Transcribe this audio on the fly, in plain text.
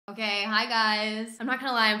Okay, hi guys. I'm not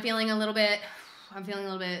gonna lie, I'm feeling a little bit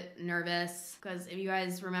nervous because if you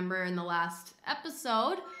guys remember in the last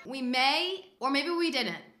episode, we may, or maybe we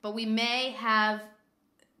didn't, but we may have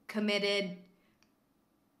committed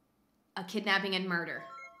a kidnapping and murder.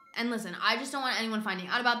 And listen, I just don't want anyone finding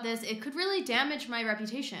out about this. It could really damage my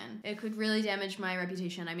reputation.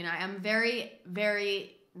 I mean, I am very,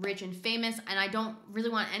 very rich and famous, and I don't really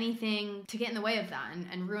want anything to get in the way of that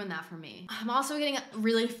and ruin that for me. I'm also getting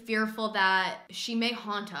really fearful that she may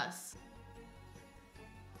haunt us.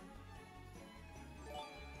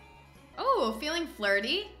 Oh, feeling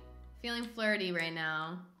flirty? Feeling flirty right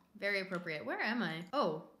now. Very appropriate. Where am I?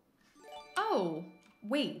 Oh,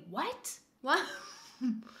 wait, what? What?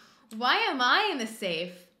 Why am I in the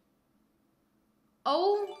safe?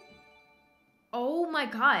 Oh my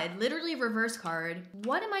God, literally reverse card.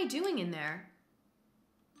 What am I doing in there?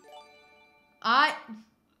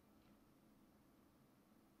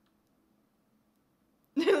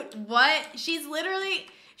 Dude, what? She's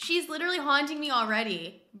literally haunting me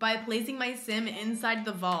already by placing my sim inside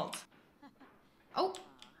the vault. Oh,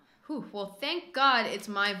 whew, well, thank God it's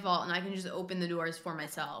my vault and I can just open the doors for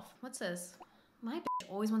myself. What's this? My bitch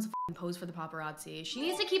always wants to pose for the paparazzi. She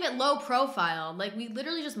needs to keep it low profile. Like, we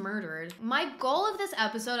literally just murdered. My goal of this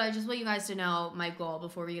episode, I just want you guys to know my goal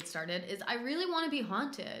before we get started, is I really want to be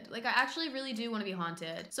haunted. Like, I actually really do want to be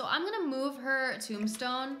haunted. So I'm gonna move her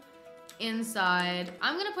tombstone inside.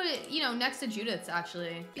 I'm gonna put it, you know, next to Judith's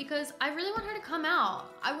actually, because I really want her to come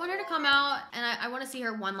out. I want her to come out and I want to see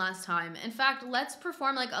her one last time. In fact, let's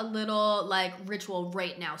perform like a little like ritual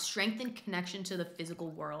right now. Strengthen connection to the physical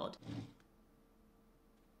world.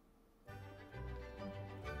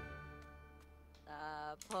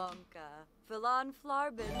 Ponka, Philan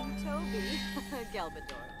Flarbin, Toby,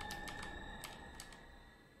 Gelbador.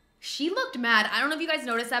 She looked mad. I don't know if you guys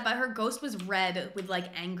noticed that, but her ghost was red with like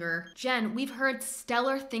anger. Jen, we've heard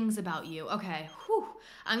stellar things about you. Okay, whew.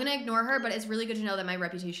 I'm gonna ignore her, but it's really good to know that my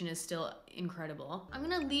reputation is still incredible. I'm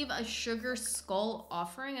gonna leave a sugar skull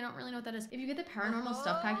offering. I don't really know what that is. If you get the paranormal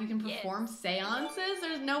stuff pack, you can perform seances.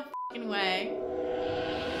 There's no fucking way.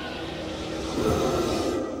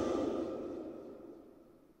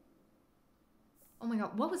 Oh my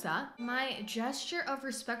God, what was that? My gesture of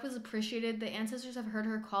respect was appreciated. The ancestors have heard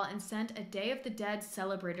her call and sent a Day of the Dead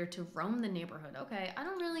celebrator to roam the neighborhood. Okay, I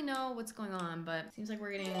don't really know what's going on, but seems like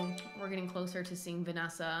we're getting closer to seeing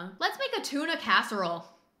Vanessa. Let's make a tuna casserole.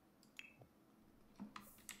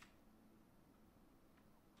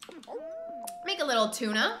 Make a little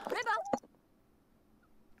tuna.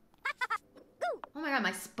 Oh my God,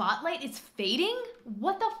 my spotlight is fading?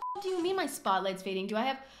 What the f do you mean my spotlight's fading? Do I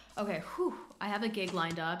have, okay, whew, I have a gig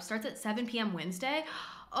lined up. Starts at 7 p.m. Wednesday.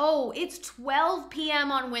 Oh, it's 12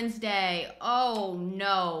 p.m. on Wednesday. Oh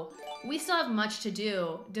no. We still have much to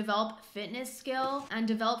do. Develop fitness skill and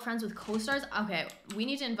develop friends with co-stars. Okay, we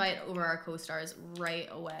need to invite over our co-stars right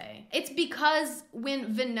away. It's because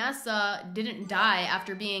when Vanessa didn't die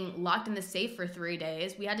after being locked in the safe for 3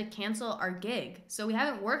 days, we had to cancel our gig. So we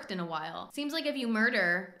haven't worked in a while. Seems like if you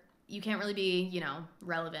murder, you can't really be, you know,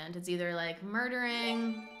 relevant. It's either like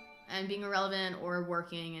murdering and being irrelevant or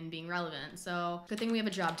working and being relevant. So good thing we have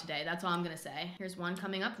a job today. That's all I'm gonna say. Here's one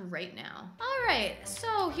coming up right now. All right,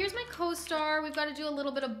 so here's my co-star. We've got to do a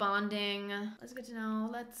little bit of bonding. Let's get to know,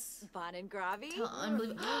 let's... Bon and Gravi?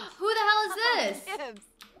 Unbelievable. Who the hell is this?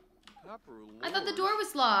 I thought the door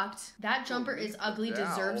was locked. That jumper is ugly,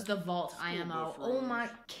 deserves the vault, IMO. Oh my,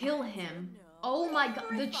 kill him. Oh my God,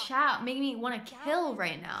 the chat made me want to kill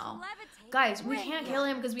right now. Guys, we can't kill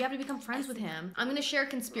him because we have to become friends with him. I'm gonna share a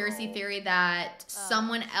conspiracy theory that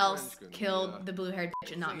someone else killed the blue-haired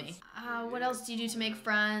bitch and not me. What else do you do to make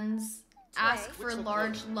friends? Ask for a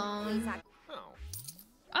large loan.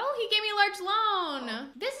 Oh, he gave me a large loan.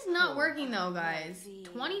 This is not working though, guys.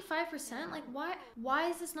 25%? Like, why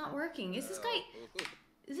is this not working? Is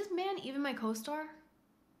this man even my co-star?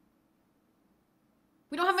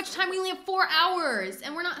 We don't have much time. We only have 4 hours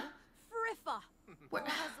and we're not...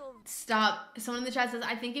 Stop. Someone in the chat says,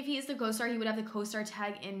 I think if he is the co-star, he would have the co-star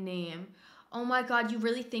tag in name. Oh my God, you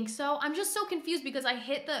really think so? I'm just so confused because I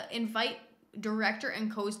hit the invite director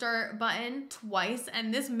and co-star button twice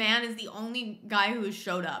and this man is the only guy who has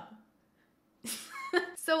showed up.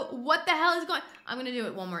 So what the hell is going... I'm gonna do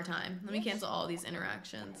it one more time. Let me cancel all these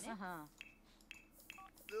interactions.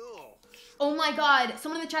 Oh my God,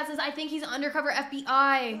 someone in the chat says, I think he's undercover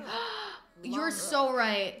FBI. You're so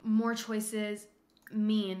right. More choices.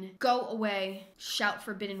 Mean. Go away. Shout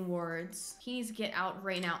forbidden words. He needs to get out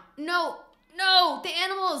right now. No! No! The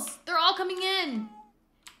animals! They're all coming in!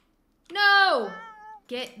 No!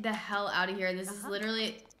 Get the hell out of here. This is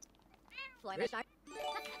literally...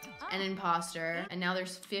 an imposter, and now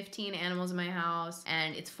there's 15 animals in my house,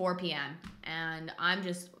 and it's 4 p.m. And I'm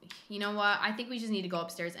just, you know what? I think we just need to go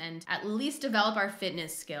upstairs and at least develop our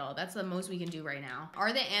fitness skill. That's the most we can do right now.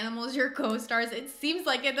 Are the animals your co-stars? It seems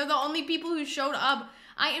like it. They're the only people who showed up.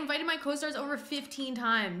 I invited my co-stars over 15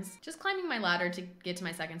 times. Just climbing my ladder to get to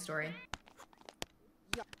my second story.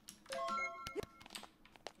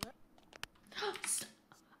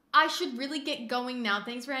 I should really get going now.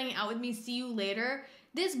 Thanks for hanging out with me. See you later.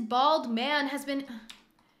 This bald man has been...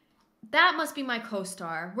 That must be my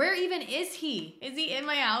co-star. Where even is he? Is he in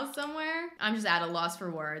my house somewhere? I'm just at a loss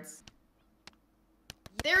for words.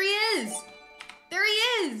 There he is! There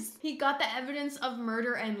he is! He got the evidence of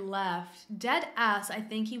murder and left. Dead ass, I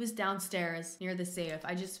think he was downstairs near the safe.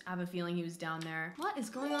 I just have a feeling he was down there. What is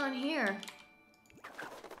going on here?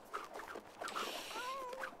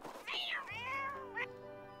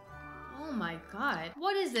 Oh my god.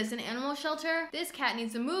 What is this, an animal shelter? This cat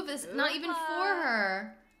needs to move. This is not even for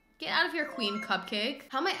her. Get out of here, Queen Cupcake.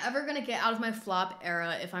 How am I ever gonna get out of my flop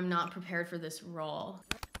era if I'm not prepared for this role?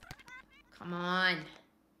 Come on.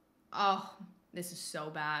 Oh, this is so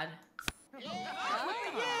bad.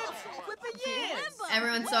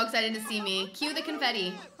 Everyone's so excited to see me. Cue the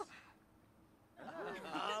confetti.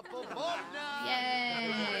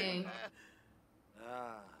 Yay.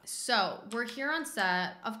 So, we're here on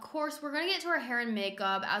set. Of course, we're gonna get to our hair and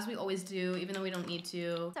makeup, as we always do, even though we don't need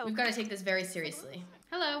to. We've gotta take this very seriously.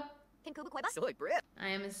 Hello. I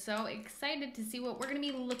am so excited to see what we're gonna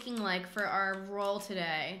be looking like for our role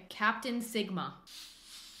today. Captain Sigma.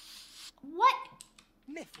 What?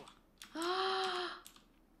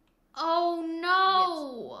 Oh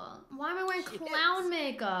no! Why am I wearing clown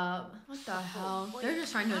makeup? What the hell? They're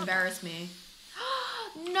just trying to embarrass me.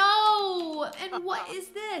 No! And what is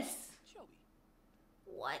this?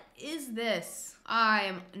 What is this? I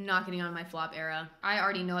am not getting on my flop era. I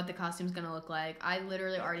already know what the costume's gonna look like. I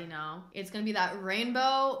literally already know. It's gonna be that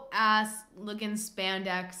rainbow ass looking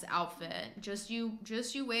spandex outfit. Just you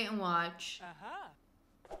wait and watch.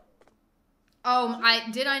 Oh,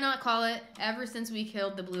 did I not call it? Ever since we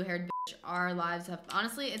killed the blue-haired bitch, our lives have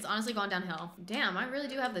it's honestly gone downhill. Damn, I really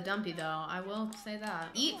do have the dumpy though. I will say that.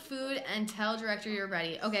 Eat food and tell director you're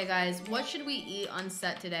ready. Okay guys, what should we eat on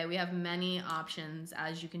set today? We have many options.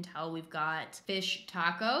 As you can tell, we've got fish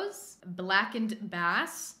tacos, blackened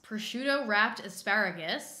bass, prosciutto wrapped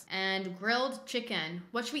asparagus, and grilled chicken.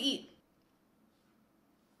 What should we eat?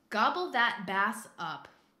 Gobble that bass up.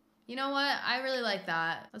 You know what? I really like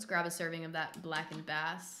that. Let's grab a serving of that blackened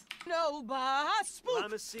bass. No bass. Oh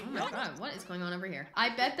my god, what is going on over here?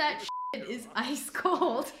 I bet that shit is ice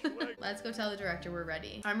cold. Let's go tell the director we're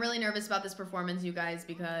ready. I'm really nervous about this performance, you guys,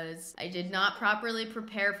 because I did not properly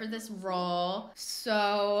prepare for this role.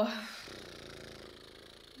 So...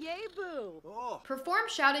 Yay, boo. Oh. Perform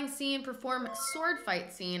shouting scene, perform sword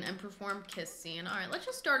fight scene, and perform kiss scene. All right, let's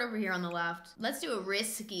just start over here on the left. Let's do a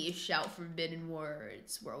risky shout forbidden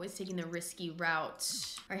words. We're always taking the risky route.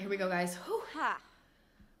 All right, here we go, guys. Whew. Ha.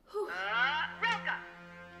 Whew.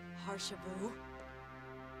 Harshavu.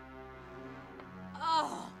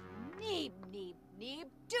 Oh, neeb,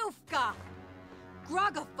 doofka.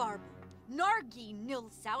 Gragafarb. Nargi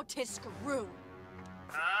nilsau tiskaru.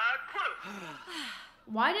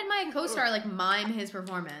 Why did my co-star like mime his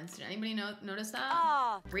performance? Did anybody notice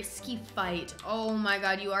that? Risky fight. Oh my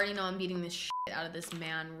god, you already know I'm beating this shit out of this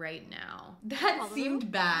man right now. That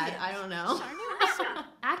seemed bad. I don't know.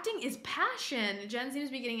 Acting is passion. Jen seems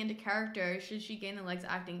to be getting into character. Should she gain the legs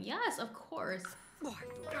acting? Yes, of course. Oh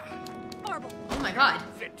my god.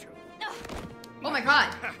 Oh my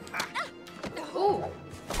god. Ooh.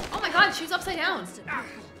 Oh my god, she was upside down.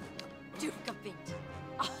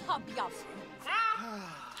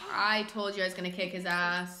 I told you I was gonna kick his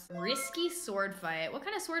ass. Risky sword fight. What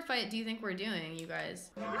kind of sword fight do you think we're doing, you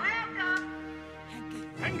guys?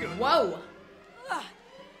 Whoa!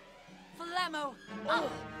 Flamo.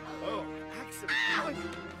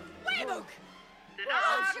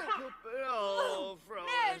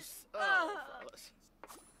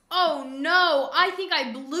 Oh no! I think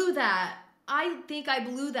I blew that.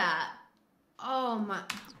 Oh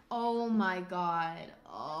my god.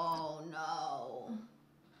 Oh no.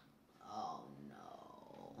 Oh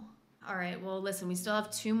no. All right, well listen, we still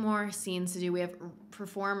have 2 more scenes to do. We have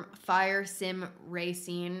perform fire sim ray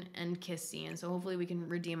scene and kiss scene. So hopefully we can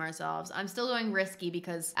redeem ourselves. I'm still going risky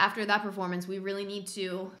because after that performance, we really need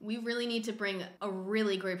to bring a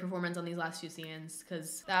really great performance on these last 2 scenes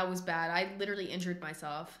because that was bad. I literally injured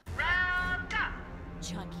myself.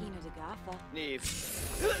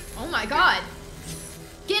 Oh my god.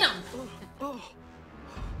 Get him!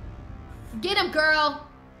 Get him, girl!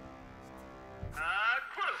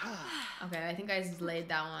 Okay, I think I just laid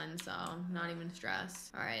that one, so not even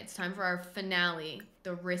stressed. All right, it's time for our finale,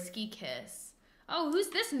 the risky kiss. Oh, who's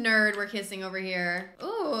this nerd we're kissing over here?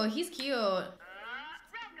 Ooh, he's cute. Oh.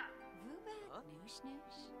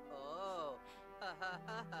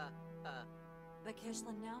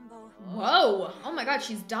 Whoa, oh my God,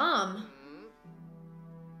 she's dumb.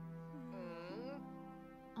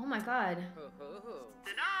 Oh my God.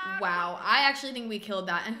 Wow, I actually think we killed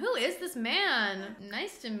that. And who is this man?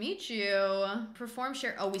 Nice to meet you. Perform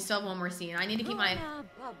share. Oh, we still have one more scene. I need to keep my...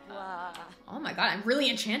 Oh my God, I'm really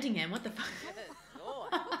enchanting him. What the fuck?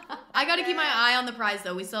 I gotta keep my eye on the prize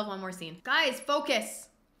though. We still have one more scene. Guys, focus.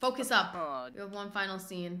 Focus up. We have one final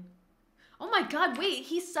scene. Oh my God, wait,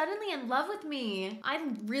 he's suddenly in love with me.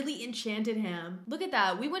 I've really enchanted him. Look at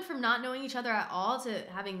that. We went from not knowing each other at all to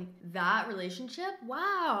having that relationship.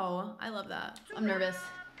 Wow, I love that. I'm nervous.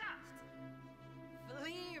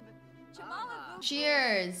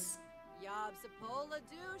 Cheers.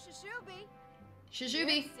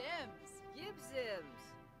 Shashubi.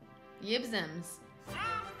 Yibsims.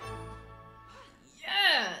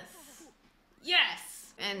 Yes.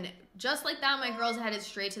 Yes. And just like that, my girl's headed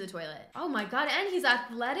straight to the toilet. Oh my God, and he's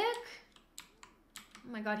athletic?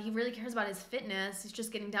 Oh my God, he really cares about his fitness. He's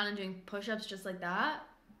just getting down and doing push-ups just like that.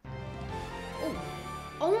 Oh,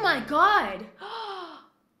 oh my God.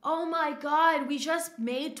 Oh my God, we just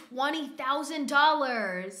made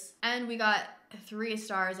 $20,000. And we got 3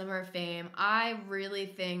 stars of our fame. I really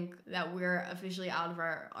think that we're officially out of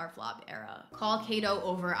our flop era. Call Kato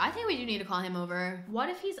over. I think we do need to call him over. What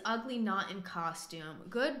if he's ugly not in costume?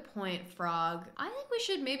 Good point, Frog. I think we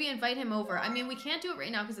should maybe invite him over. I mean, we can't do it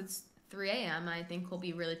right now because it's 3 a.m. I think he'll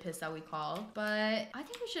be really pissed that we called. But I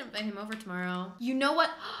think we should invite him over tomorrow. You know what?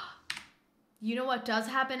 You know what does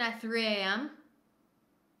happen at 3 a.m.?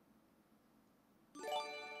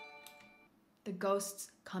 The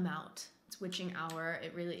ghosts come out. It's witching hour.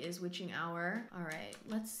 It really is witching hour. All right,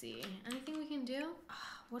 let's see. Anything we can do?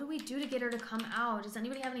 What do we do to get her to come out? Does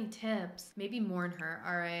anybody have any tips? Maybe mourn her.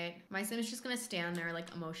 All right. My sim is just gonna stand there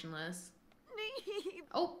like emotionless.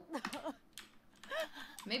 Oh.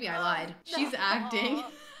 Maybe I lied. She's acting.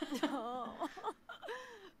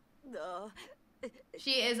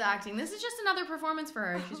 She is acting. This is just another performance for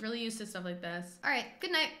her. She's really used to stuff like this. All right,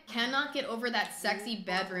 good night. Cannot get over that sexy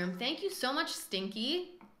bedroom. Thank you so much,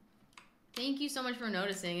 Stinky. Thank you so much for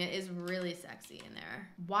noticing. It is really sexy in there.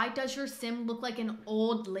 Why does your sim look like an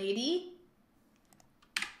old lady?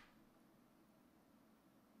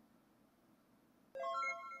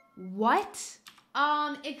 What?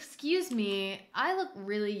 Excuse me. I look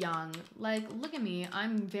really young. Like, look at me.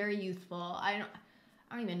 I'm very youthful. I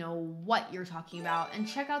don't even know what you're talking about. And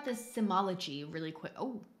check out this simology really quick.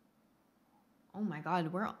 Oh. Oh my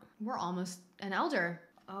God, we're almost an elder.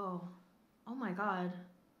 Oh. Oh my God.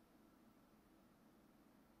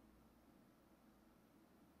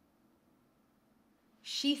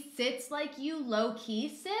 She sits like you low-key,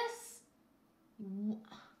 sis?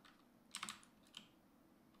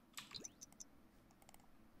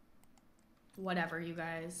 Whatever, you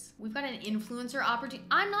guys. We've got an influencer opportunity.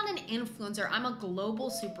 I'm not an influencer. I'm a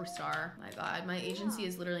global superstar. My God, my agency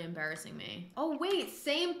is literally embarrassing me. Oh, wait,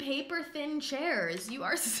 same paper-thin chairs. You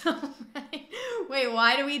are so right. Wait,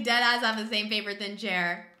 why do we deadass have the same paper-thin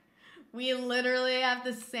chair? We literally have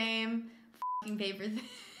the same fucking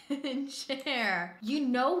paper-thin chair. You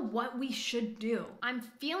know what we should do? I'm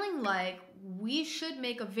feeling like we should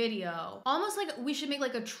make a video, almost like we should make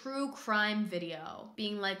like a true crime video,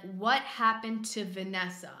 being like, what happened to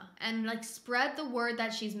Vanessa? And like spread the word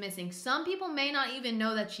that she's missing. Some people may not even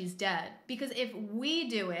know that she's dead, because if we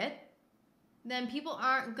do it, then people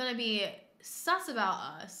aren't gonna be sus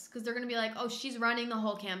about us, because they're gonna be like, oh, she's running the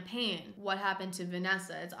whole campaign. What happened to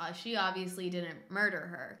Vanessa? It's she obviously didn't murder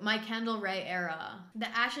her. My Kendall Ray era. The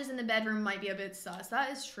ashes in the bedroom might be a bit sus. That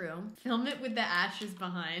is true. Film it with the ashes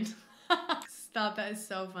behind. Stop, that is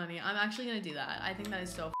so funny. I'm actually gonna do that. I think that is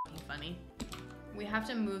so fucking funny. We have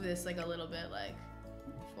to move this like a little bit like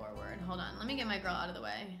forward. Hold on, let me get my girl out of the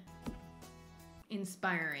way.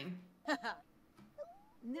 Inspiring.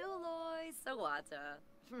 Nuloy Sawata.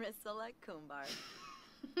 Risala Kumbar.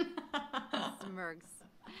 Smurgs.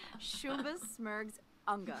 Shumba Smurgs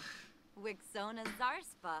Unga. Wixona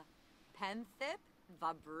Zarspa. Penthip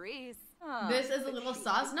Vabris. This is a little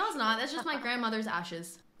sauce. No, it's not. That's just my grandmother's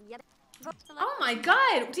ashes. Yep. Oh my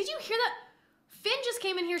God. Did you hear that? Finn just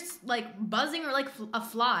came in here like buzzing or like a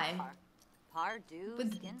fly.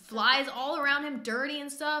 With flies all around him, dirty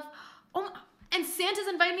and stuff. Oh my, and Santa's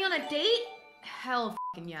inviting me on a date? Hell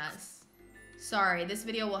fucking yes. Sorry, this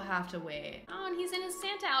video will have to wait. Oh, and he's in his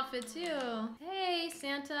Santa outfit too. Hey,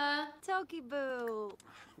 Santa. Toki Boo.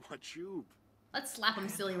 tube. Let's slap him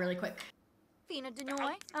silly really quick. Fina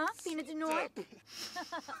Denoy? Huh? Fina Denoy?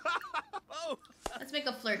 Oh. Let's make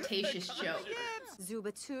a flirtatious joke.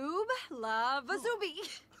 Zuba Tube, lava Zubi.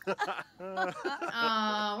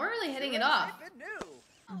 We're really hitting it off.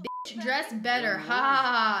 Bitch, dress better. Ha ha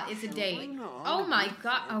ha. It's a date. Oh my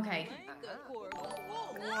god. Okay.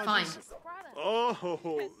 Fine. Oh,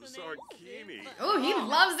 Sarkini. Oh, he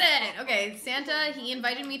loves it. Okay, Santa, he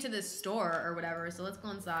invited me to this store or whatever, so let's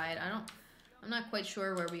go inside. I'm not quite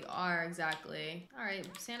sure where we are exactly. All right,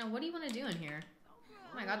 Santa, what do you want to do in here?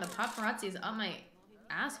 Oh my god, the paparazzi is up my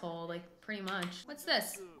asshole, like, pretty much. What's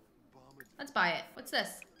this? Let's buy it. What's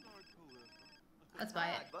this? Let's buy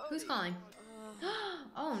it. Who's calling?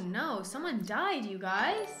 Oh no, someone died, you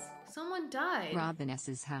guys. Someone died. Rob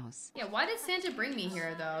Vanessa's house. Yeah, why did Santa bring me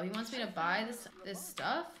here, though? He wants me to buy this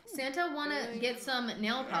stuff? Santa wanna get some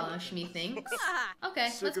nail polish, methinks.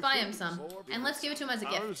 Okay, let's buy him some. And let's give it to him as a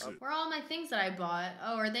gift. Where are all my things that I bought?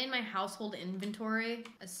 Oh, are they in my household inventory?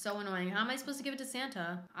 That's so annoying. How am I supposed to give it to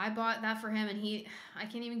Santa? I bought that for him and I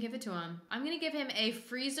can't even give it to him. I'm gonna give him a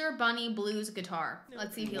Freezer Bunny Blues guitar.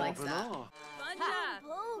 Let's see if he likes that.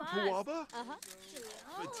 Puaba?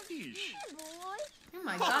 Fatish. Oh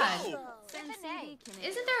my god.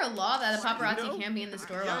 Isn't there a law that a paparazzi can't be in the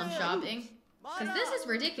store while I'm shopping? Because this is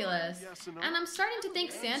ridiculous. And I'm starting to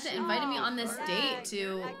think Santa invited me on this date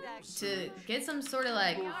to get some sort of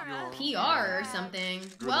like PR or something.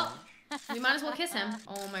 Well, we might as well kiss him.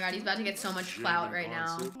 Oh my god, he's about to get so much clout right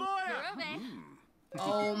now.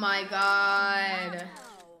 Oh my god.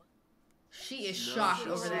 She is shocked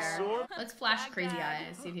over there. Let's flash crazy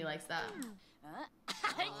eyes, see if he likes that.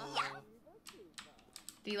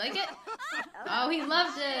 Do you like it? Oh, he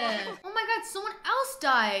loved it. Oh my god, someone else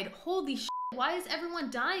died. Holy shit. Why is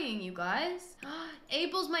everyone dying, you guys?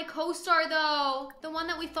 Abel's my co-star, though. The one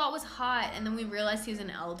that we thought was hot, and then we realized he was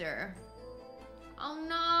an elder. Oh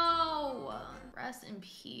no. Rest in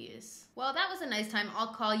peace. Well, that was a nice time.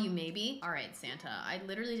 I'll call you maybe. All right, Santa. I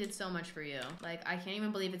literally did so much for you. Like, I can't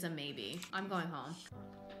even believe it's a maybe. I'm going home.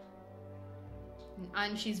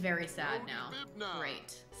 And she's very sad now.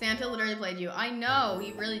 Great. Santa literally played you. I know,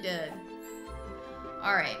 he really did.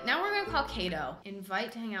 All right, now we're gonna call Kato.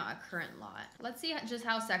 Invite to hang out at current lot. Let's see just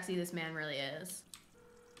how sexy this man really is.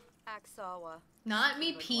 Aksawa. Not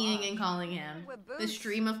me peeing and calling him. The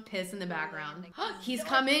stream of piss in the background. He's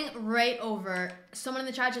coming right over. Someone in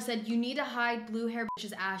the chat just said, you need to hide blue hair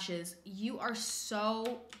bitch's ashes. You are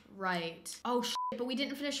so right. Oh shit, but we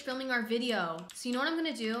didn't finish filming our video. So you know what I'm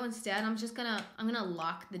gonna do instead? I'm gonna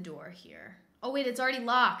lock the door here. Oh wait, it's already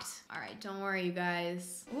locked. All right, don't worry you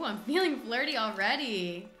guys. Ooh, I'm feeling flirty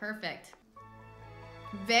already. Perfect.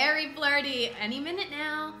 Very flirty. Any minute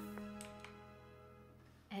now.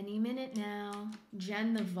 Any minute now.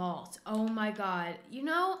 Jenn the vault. Oh my god. You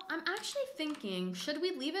know, I'm actually thinking, should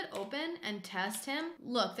we leave it open and test him?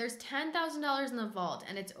 Look, there's $10,000 in the vault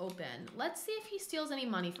and it's open. Let's see if he steals any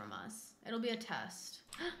money from us. It'll be a test.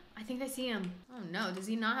 I think I see him. Oh no, does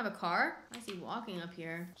he not have a car? I see walking up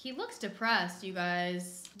here. He looks depressed, you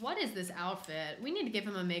guys. What is this outfit? We need to give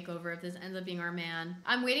him a makeover if this ends up being our man.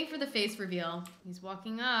 I'm waiting for the face reveal. He's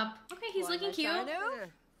walking up. Okay, he's looking cute.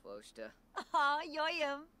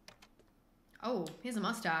 Oh, he has a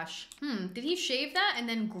mustache. Did he shave that and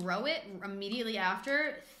then grow it immediately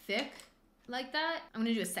after? Thick like that? I'm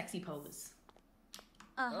gonna do a sexy pose.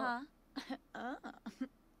 The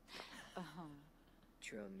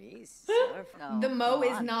mo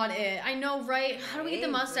is not it. I know, right? How do we get the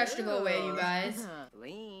mustache to go away, you guys?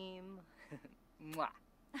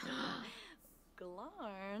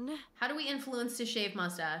 Glarn. How do we influence to shave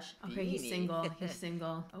mustache? Okay, he's single. He's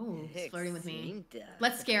single. Oh, he's flirting with me.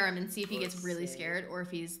 Let's scare him and see if he gets really scared or if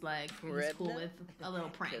he's like, he's cool with a little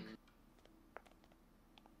prank.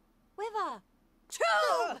 Wiva.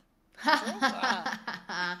 True.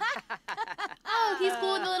 Oh, he's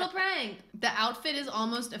cool with a little prank. The outfit is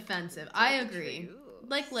almost offensive. I agree.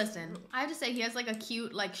 Like, listen, I have to say he has like a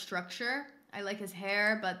cute like structure. I like his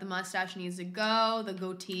hair, but the mustache needs to go. The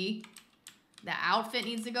goatee. The outfit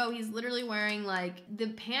needs to go. He's literally wearing like the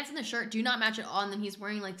pants and the shirt do not match at all, and then he's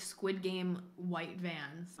wearing like Squid Game white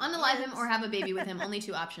Vans. Unalive him or have a baby with him. Only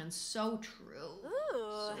two options. So true.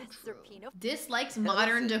 Ooh, so true. Dislikes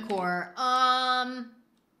modern decor.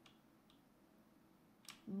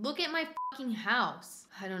 Look at my fucking house.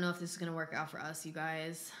 I don't know if this is gonna work out for us, you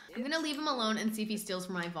guys. I'm gonna leave him alone and see if he steals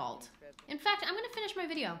from my vault. In fact, I'm gonna finish my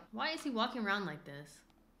video. Why is he walking around like this?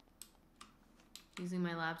 Using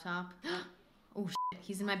my laptop. Oh shit,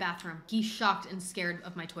 he's in my bathroom. He's shocked and scared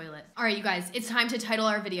of my toilet. All right, you guys, it's time to title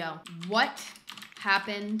our video. What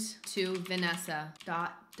happened to Vanessa? ...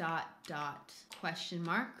 Question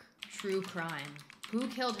mark. True crime. Who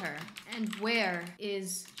killed her? And where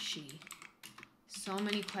is she? So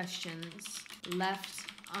many questions left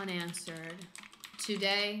unanswered.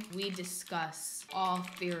 Today, we discuss all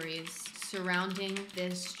theories surrounding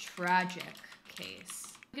this tragic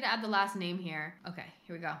case. I'm gonna add the last name here. Okay,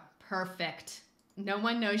 here we go. Perfect. No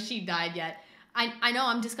one knows she died yet. I know,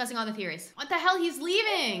 I'm discussing all the theories. What the hell? He's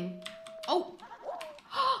leaving! Oh!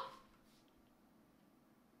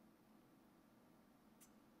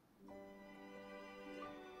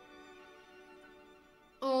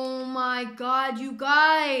 Oh my god, you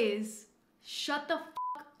guys! Shut the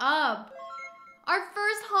fuck up! Our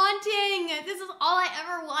first haunting! This is all I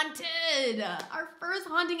ever wanted! Our first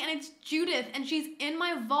haunting, and it's Judith, and she's in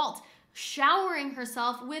my vault, showering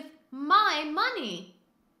herself with my money.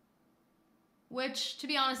 Which, to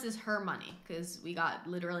be honest, is her money, because we got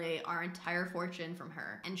literally our entire fortune from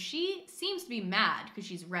her. And she seems to be mad, because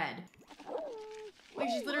she's red. Like,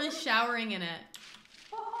 she's literally showering in it.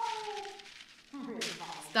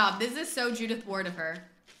 Stop, this is so Judith Ward of her.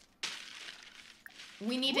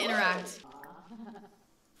 We need to interact.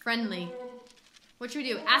 Friendly. What should we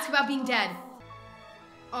do? Ask about being dead.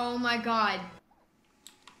 Oh my god.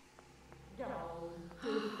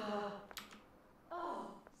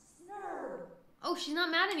 Oh, she's not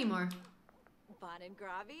mad anymore. Bon and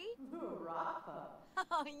Gravi?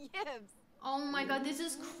 Oh, yibs. Oh my god, this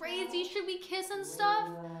is crazy. Should we kiss and stuff?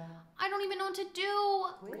 I don't even know what to do.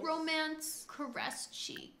 Romance, caress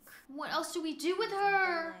cheek. What else do we do with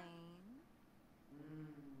her?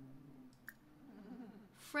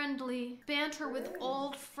 Friendly, banter with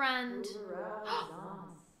old friend.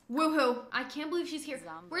 Woohoo! I can't believe she's here.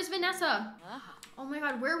 Where's Vanessa? Oh my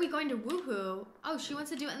god, where are we going to woohoo? Oh, she wants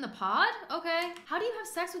to do it in the pod? Okay. How do you have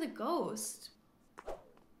sex with a ghost?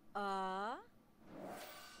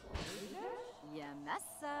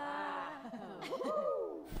 Yamessa.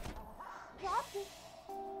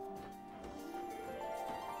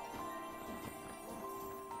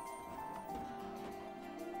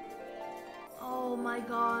 Oh my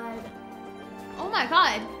god. Oh my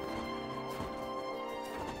god.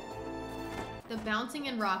 The bouncing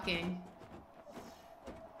and rocking.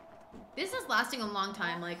 This is lasting a long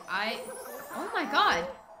time. Like, oh my god.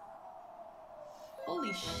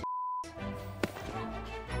 Holy shit.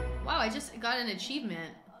 Wow, I just got an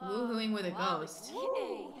achievement. Woohooing with a ghost.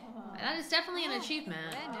 That is definitely an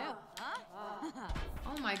achievement.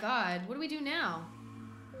 Oh my god. What do we do now?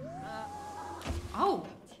 Oh.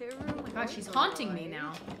 Oh my god, she's haunting me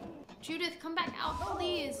now. Judith, come back out,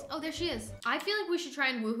 please. Oh, there she is. I feel like we should try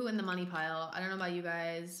and woohoo in the money pile. I don't know about you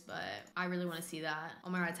guys, but I really want to see that. Oh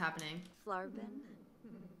my god, it's happening. Flarbin.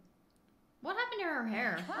 What happened to her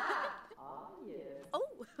hair? Oh.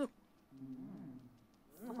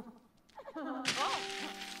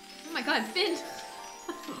 Oh my god, Finn.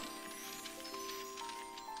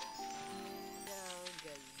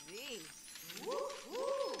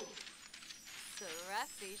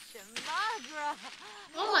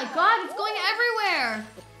 Oh my god, it's going everywhere.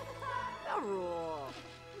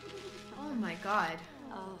 Oh my god.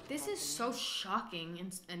 This is so shocking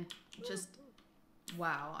and just,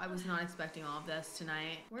 wow. I was not expecting all of this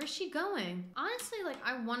tonight. Where's she going? Honestly, like,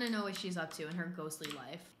 I want to know what she's up to in her ghostly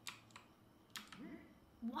life.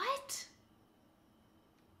 What?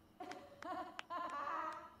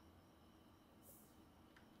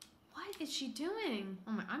 What is she doing?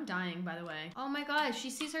 Oh my, I'm dying, by the way. Oh my god, she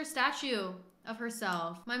sees her statue of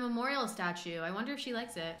herself. My memorial statue. I wonder if she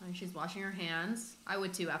likes it. Oh, she's washing her hands. I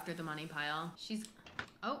would too after the money pile. She's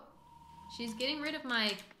getting rid of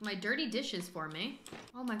my dirty dishes for me.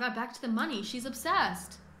 Oh my god, back to the money. She's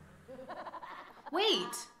obsessed.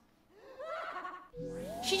 Wait.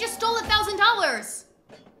 She just stole $1,000.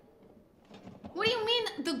 What do you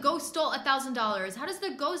mean the ghost stole $1,000? How does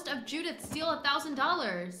the ghost of Judith steal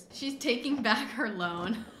 $1,000? She's taking back her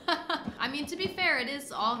loan. I mean, to be fair, it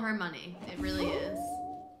is all her money. It really is.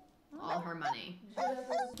 All her money.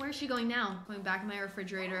 Where is she going now? Going back in my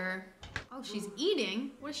refrigerator. Oh, she's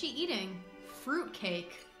eating? What is she eating? Fruit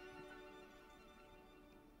cake.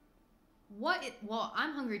 Well,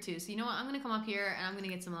 I'm hungry too, so you know what? I'm gonna come up here and I'm gonna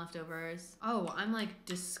get some leftovers. Oh, I'm like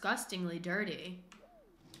disgustingly dirty.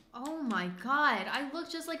 Oh my god, I look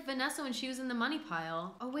just like Vanessa when she was in the money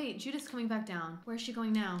pile. Oh wait, Judith's coming back down. Where's she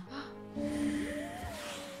going now?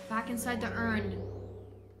 Back inside the urn.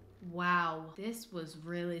 Wow, this was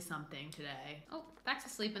really something today. Oh, back to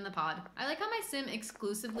sleep in the pod. I like how my sim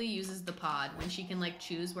exclusively uses the pod. When she can like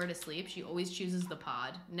choose where to sleep, she always chooses the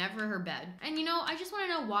pod, never her bed. And you know, I just want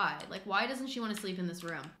to know why. Like, why doesn't she want to sleep in this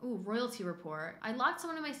room? Ooh, royalty report. I locked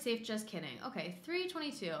someone in my safe, just kidding. Okay,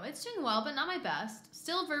 322. It's doing well, but not my best.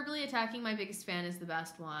 Still verbally attacking my biggest fan is the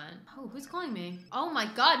best one. Oh, who's calling me? Oh my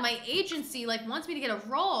god, my agency like wants me to get a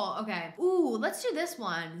role. Okay. Ooh, let's do this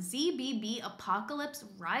one. ZBB Apocalypse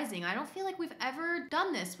Rising. I don't feel like we've ever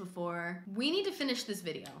done this before. We need to finish this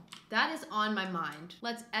video. That is on my mind.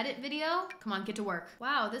 Let's edit video. Come on, get to work.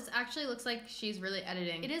 Wow, this actually looks like she's really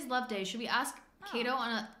editing. It is love day. Should we ask Kato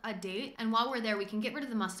on a date? And while we're there, we can get rid of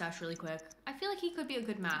the mustache really quick. I feel like he could be a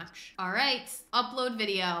good match. All right, upload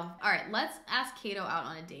video. All right, let's ask Kato out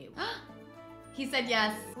on a date. He said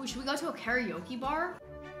yes. Ooh, should we go to a karaoke bar?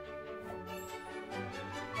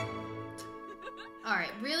 All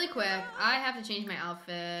right, really quick. I have to change my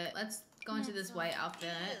outfit. Let's go into this white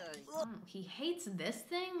outfit. Oh, he hates this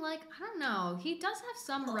thing? Like, I don't know. He does have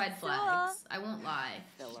some red flags. I won't lie.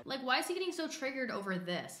 Like, why is he getting so triggered over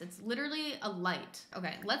this? It's literally a light.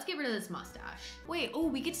 Okay, let's get rid of this mustache. Wait, oh,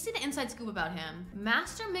 we get to see the inside scoop about him.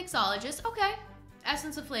 Master mixologist, okay.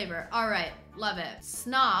 Essence of flavor, all right, love it.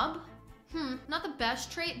 Snob, not the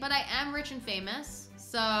best trait, but I am rich and famous.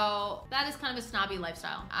 So that is kind of a snobby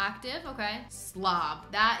lifestyle. Active, okay.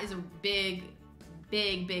 Slob, that is a big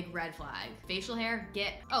red flag. Facial hair,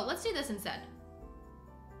 oh, let's do this instead.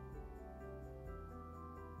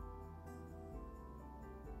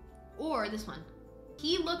 Or this one.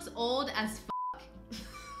 He looks old as fuck.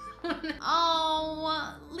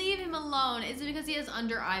 Oh, leave him alone. Is it because he has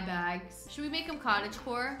under eye bags? Should we make him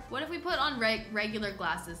cottagecore? What if we put on regular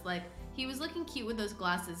glasses? Like, he was looking cute with those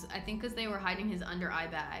glasses, I think because they were hiding his under eye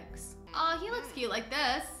bags. Oh, he looks cute like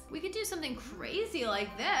this. We could do something crazy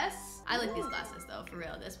like this. I like these glasses though, for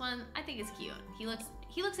real. This one, I think is cute. He looks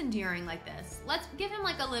endearing like this. Let's give him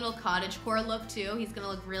like a little cottagecore look too. He's gonna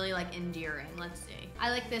look really like endearing. Let's see. I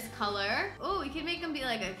like this color. Oh, we can make him be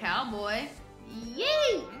like a cowboy.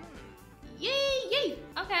 Yay! Yay, yay!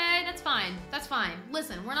 Okay, that's fine. That's fine.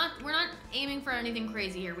 Listen, we're not aiming for anything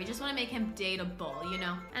crazy here. We just want to make him dateable, you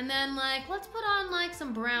know? And then like, let's put on like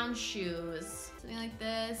some brown shoes. Something like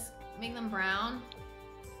this. Make them brown.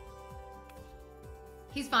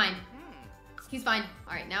 He's fine. He's fine.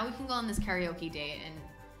 All right, now we can go on this karaoke date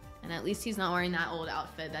and at least he's not wearing that old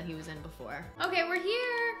outfit that he was in before. Okay, we're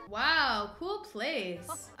here. Wow, cool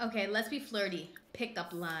place. Okay, let's be flirty.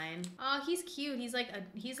 Pickup line. Oh, he's cute. He's like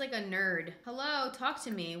a nerd. Hello, talk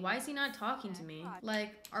to me. Why is he not talking to me?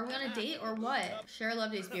 Like, are we on a date or what? Share a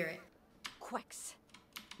love day spirit. Quex.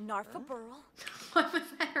 Narfa Burl. What was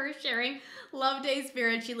that, her sharing love day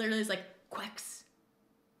spirit? She literally is like, Quex.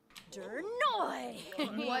 Dernoy.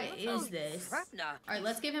 What is this? All right,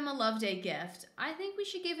 let's give him a love day gift. I think we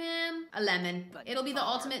should give him a lemon. It'll be the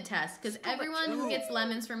ultimate test because everyone who gets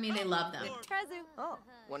lemons from me, they love them. Trezu. Oh,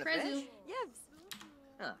 want a Trezu. fish? Yibs.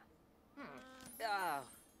 Huh.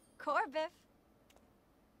 Corbiff.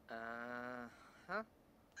 Huh?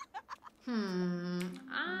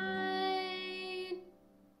 I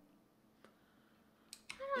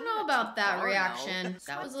don't know about that reaction.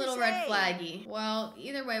 That was a little red flaggy. Well,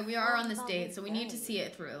 either way, we are on this date, so we need to see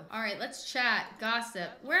it through. All right, let's chat,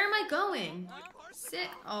 gossip. Where am I going? Sit.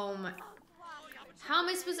 Oh my. How am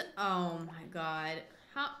I supposed to? Oh my god.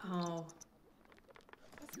 How? Oh.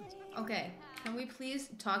 Okay. Can we please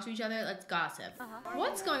talk to each other? Let's gossip.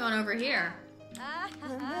 What's going on over here?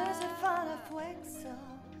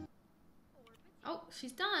 Oh,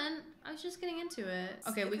 she's done. I was just getting into it.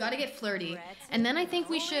 Okay, we gotta get flirty. And then I think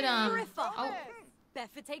we should, oh.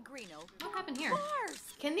 Befete Greeno. What happened here?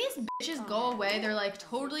 Can these bitches go away? They're like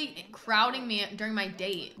totally crowding me during my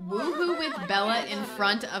date. Woohoo with Bella in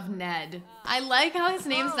front of Ned. I like how his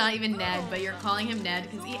name's not even Ned, but you're calling him Ned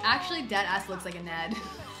because he actually dead ass looks like a Ned.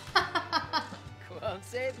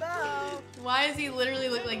 Why does he literally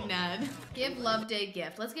look like Ned? Give love day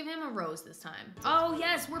gift. Let's give him a rose this time. Oh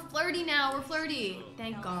yes, we're flirty now. We're flirty.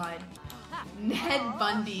 Thank God. Ned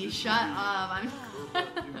Bundy, shut up.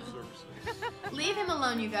 Leave him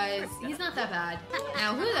alone, you guys. He's not that bad.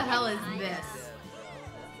 Now, who the hell is this?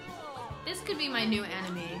 This could be my new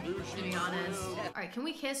enemy, to be honest. All right, can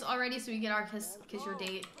we kiss already so we get our kiss your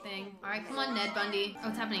date thing? All right, come on, Ned Bundy. Oh,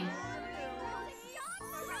 what's happening?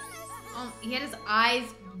 Oh, he had his eyes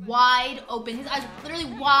wide open. His eyes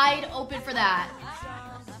literally wide open for that.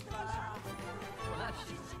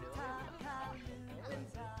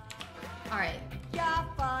 All right.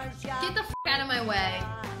 Get the f out of my way.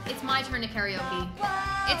 It's my turn to karaoke.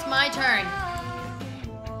 It's my turn.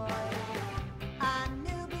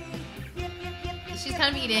 She's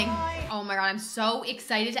kind of eating. Oh my god, I'm so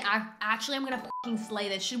excited to actually, I'm gonna fucking slay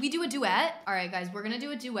this. Should we do a duet? All right, guys, we're gonna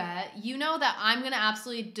do a duet. You know that I'm gonna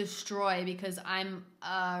absolutely destroy because I'm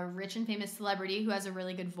a rich and famous celebrity who has a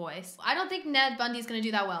really good voice. I don't think Ned Bundy's gonna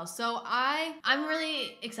do that well, so I'm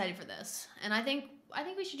really excited for this, and I think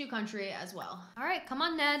we should do country as well. All right, come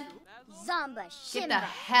on, Ned. Zomba, Get the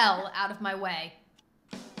hell out of my way.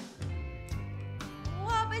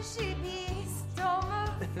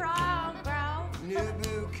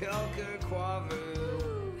 Nubu kelker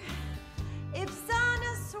quavu.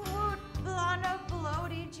 Ipsana sword blana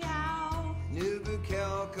bloody jow. Nubu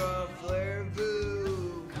kelker flare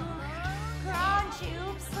vu. Crunchy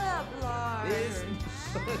upsa blood.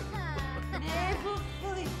 Never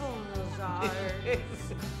fully full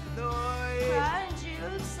Noi. Crunchy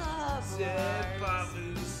upsa Sip babu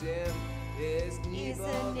sim. Is He's a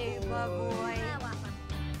neighbor neighbor boy.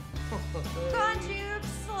 boy. Crunchy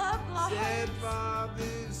upsa blood. Sip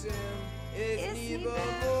babu sim. Is Is neighbor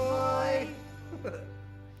neighbor boy.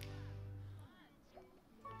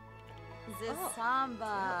 The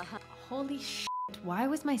samba. Holy shit. Why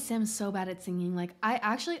was my sim so bad at singing? Like,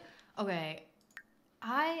 okay.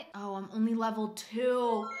 I'm only level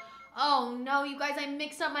 2. Oh no, you guys, I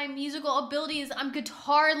mixed up my musical abilities. I'm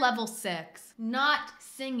guitar level 6, not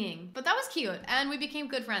singing. But that was cute, and we became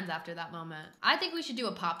good friends after that moment. I think we should do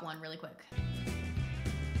a pop one really quick.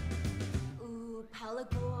 Ooh,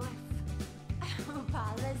 Palagorf. Ooh,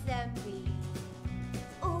 Palazembi.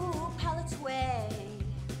 Ooh, Palatway.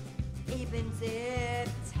 Even Zip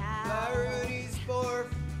Town. Baruti Sporf.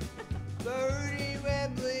 Baruti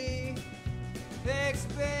Webley.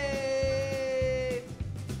 Expay.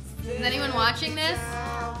 Is anyone watching this?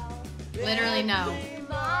 Literally no.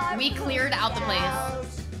 We cleared out the place.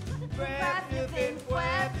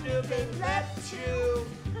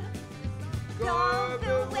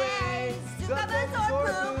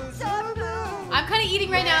 I'm kind of eating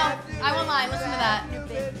right now. I won't lie, listen to that.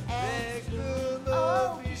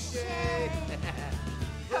 Oh, shit.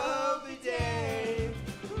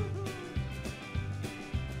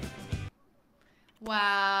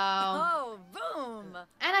 Wow. Oh, boom.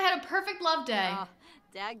 And I had a perfect love day. Oh,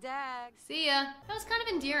 dag. See ya. That was kind of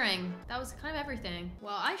endearing. That was kind of everything.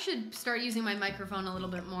 Well, I should start using my microphone a little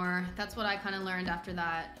bit more. That's what I kind of learned after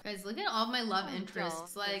that. Guys, look at all of my love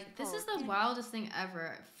interests. Like, this is the wildest thing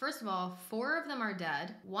ever. First of all, 4 of them are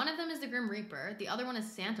dead. 1 of them is the Grim Reaper. The other one is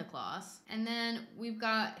Santa Claus. And then we've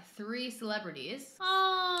got 3 celebrities.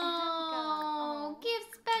 Oh, give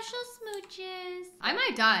special smooches. I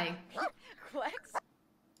might die. Quex.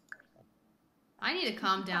 I need to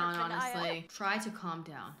calm down, honestly. Try to calm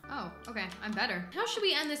down. Oh, okay, I'm better. How should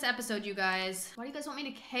we end this episode, you guys? Why do you guys want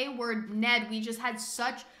me to K-word Ned? We just had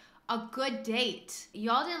such a good date.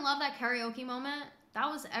 Y'all didn't love that karaoke moment? That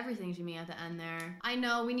was everything to me at the end there. I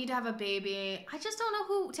know we need to have a baby. I just don't know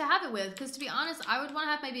who to have it with, because to be honest, I would want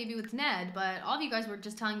to have my baby with Ned, but all of you guys were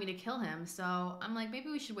just telling me to kill him, so I'm like, maybe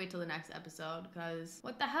we should wait till the next episode, because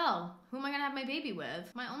what the hell? Who am I gonna have my baby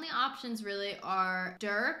with? My only options really are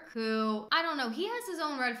Dirk, who, I don't know, he has his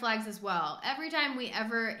own red flags as well. Every time we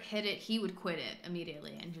ever hit it, he would quit it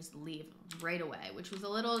immediately and just leave right away, which was a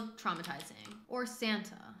little traumatizing. Or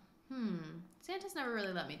Santa. Santa's never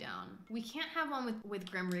really let me down. We can't have one with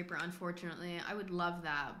Grim Reaper, unfortunately. I would love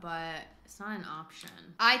that, but it's not an option.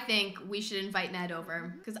 I think we should invite Ned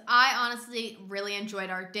over, because I honestly really enjoyed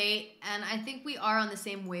our date, and I think we are on the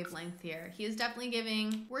same wavelength here. He is definitely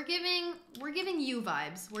giving, we're giving you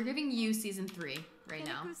vibes. We're giving you season 3 right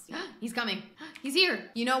now. He's coming. He's here.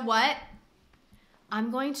 You know what? I'm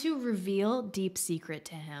going to reveal deep secret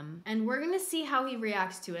to him, and we're gonna see how he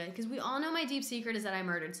reacts to it, because we all know my deep secret is that I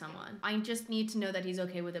murdered someone. I just need to know that he's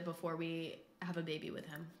okay with it before we have a baby with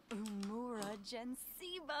him. Umura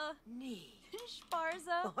Jensiba. Nee.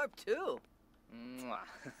 Sparza. Orb too.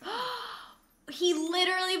 He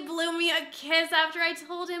literally blew me a kiss after I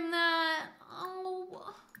told him that.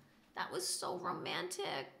 Oh, that was so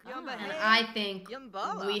romantic. And I think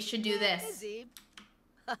we should do this.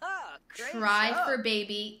 Try for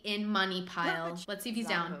baby in money pile. Let's see if he's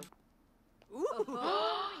down.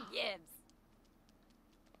 Oh, yibs.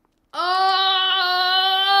 Oh!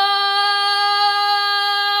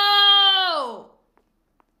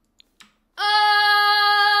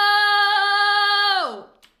 Oh!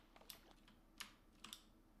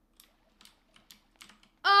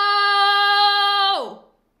 Oh!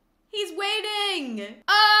 He's waiting!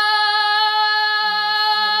 Oh!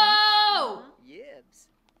 Yibs.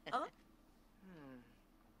 Oh.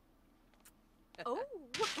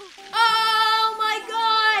 Oh my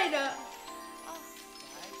god!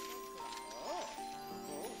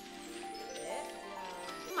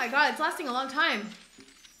 my god, it's lasting a long time.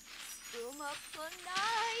 Boom up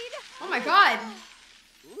tonight. Oh my god.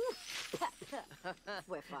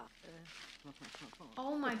 Whiffa.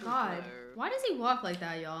 Oh my god. Why does he walk like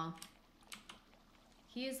that, y'all?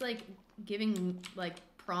 He is like giving like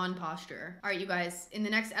prawn posture. All right, you guys, in the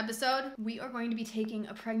next episode, we are going to be taking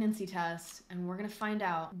a pregnancy test and we're gonna find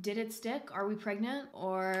out, did it stick? Are we pregnant?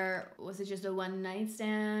 Or was it just a one night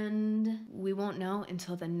stand? We won't know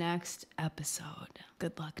until the next episode.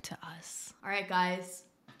 Good luck to us. All right, guys.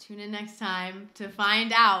 Tune in next time to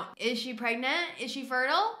find out. Is she pregnant? Is she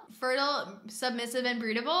fertile? Fertile, submissive, and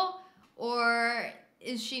breedable? Or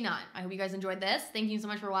is she not? I hope you guys enjoyed this. Thank you so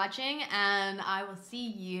much for watching, and I will see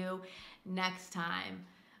you next time.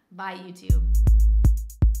 Bye, YouTube.